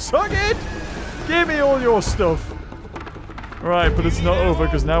 Woohoo! Suck it! Give me all your stuff. Right, but it's not over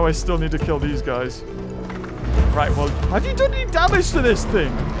because now I still need to kill these guys. Right, well, have you done any damage to this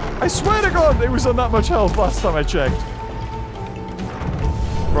thing? I swear to God, it was on that much health last time I checked.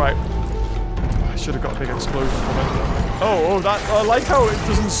 Right. I should have got a big explosion from it. Oh, that, I like how it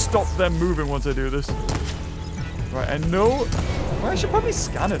doesn't stop them moving once I do this. Right, I know. Well, I should probably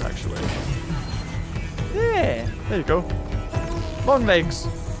scan it, actually. Yeah, there you go. Long legs.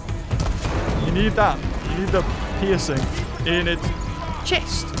 You need that. You need the piercing in its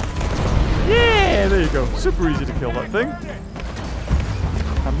chest. Yeah, there you go. Super easy to kill that thing.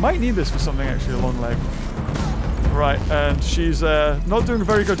 I might need this for something, actually, a long leg. Right, and she's not doing a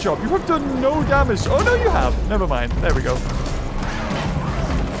very good job. You have done no damage. Oh, no, you have. Never mind. There we go.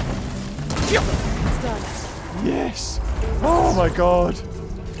 It's done. Yes. Oh, my God.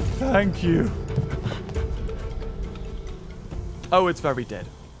 Thank you. Oh, it's very dead.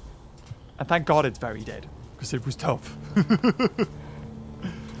 And thank God it's very dead. Because it was tough.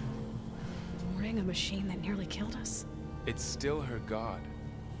 Mourning a machine that nearly killed us? It's still her god.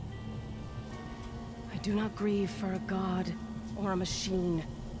 I do not grieve for a god or a machine,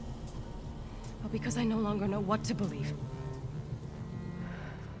 but because I no longer know what to believe.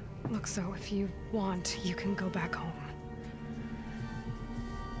 Look, so if you want, you can go back home.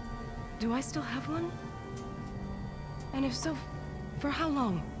 Do I still have one? And if so, for how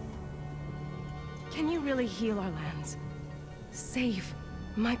long? Can you really heal our lands? Save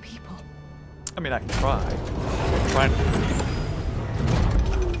my people? I mean, I can try. I'm trying to...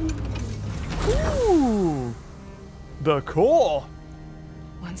 Ooh! The core!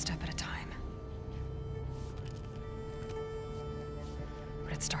 One step at a time.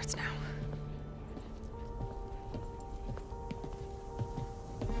 But it starts now.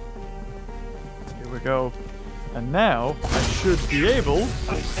 Here we go. And now, I should be able...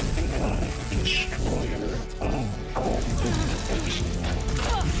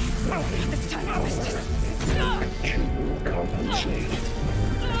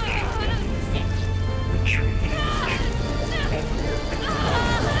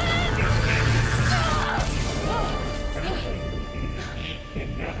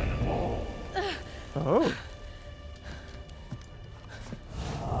 Oh.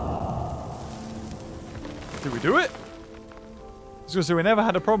 Did we do it? I was gonna say we never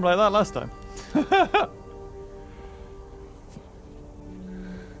had a problem like that last time. I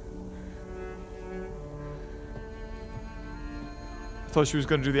thought she was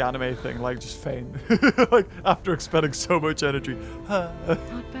gonna do the anime thing, like just faint. Like after expending so much energy. Not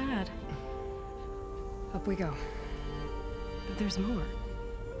bad. Up we go. But there's more.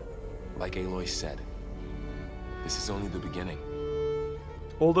 Like Aloy said, this is only the beginning.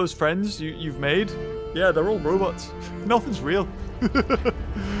 All those friends you've made, yeah, they're all robots. Nothing's real.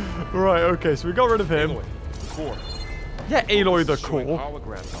 Right, okay, so we got rid of him. Aloy, core. Yeah, Aloy the Showing core.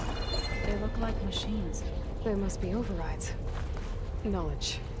 holograms on it. They look like machines. There must be overrides.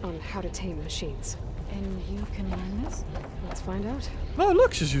 Knowledge on how to tame machines. And you can learn this? Let's find out. Oh,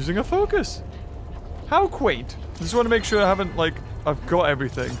 look, she's using a focus. How quaint. I just want to make sure I haven't, like, I've got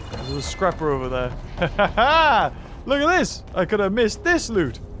everything. There's a scrapper over there. Look at this. I could have missed this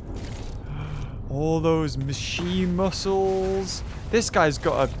loot. All those machine muscles. This guy's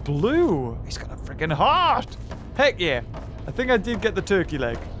got a blue. He's got a freaking heart. Heck yeah. I think I did get the turkey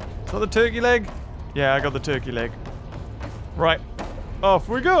leg. Is that the turkey leg? Yeah, I got the turkey leg. Right. Off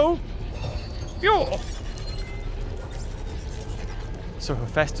we go. Yo. So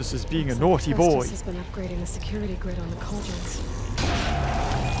Hephaestus is being a naughty boy. Hephaestus has been upgrading the security grid on the cauldrons.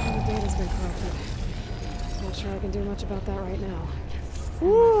 And the data's been corrupted. Not sure I can do much about that right now. My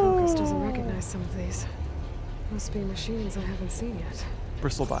focus doesn't recognize some of these. Must be machines I haven't seen yet.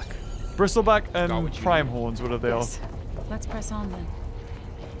 Bristleback. Bristleback and prime horns, what are they Yes. Let's press on then.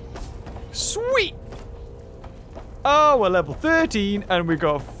 Sweet! Oh, we're level 13 and we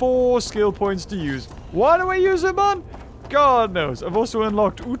got 4 skill points to use. Why do I use them on? God knows. I've also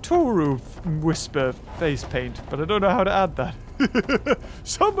unlocked Utoru Whisper face paint, but I don't know how to add that.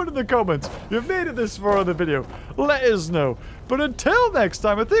 Someone in the comments, you've made it this far in the video, let us know. But until next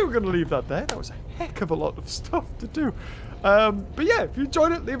time, I think we're going to leave that there. That was a heck of a lot of stuff to do. But yeah, if you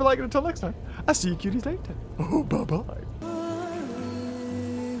enjoyed it, leave a like, and until next time, I'll see you cuties later. Oh, bye-bye.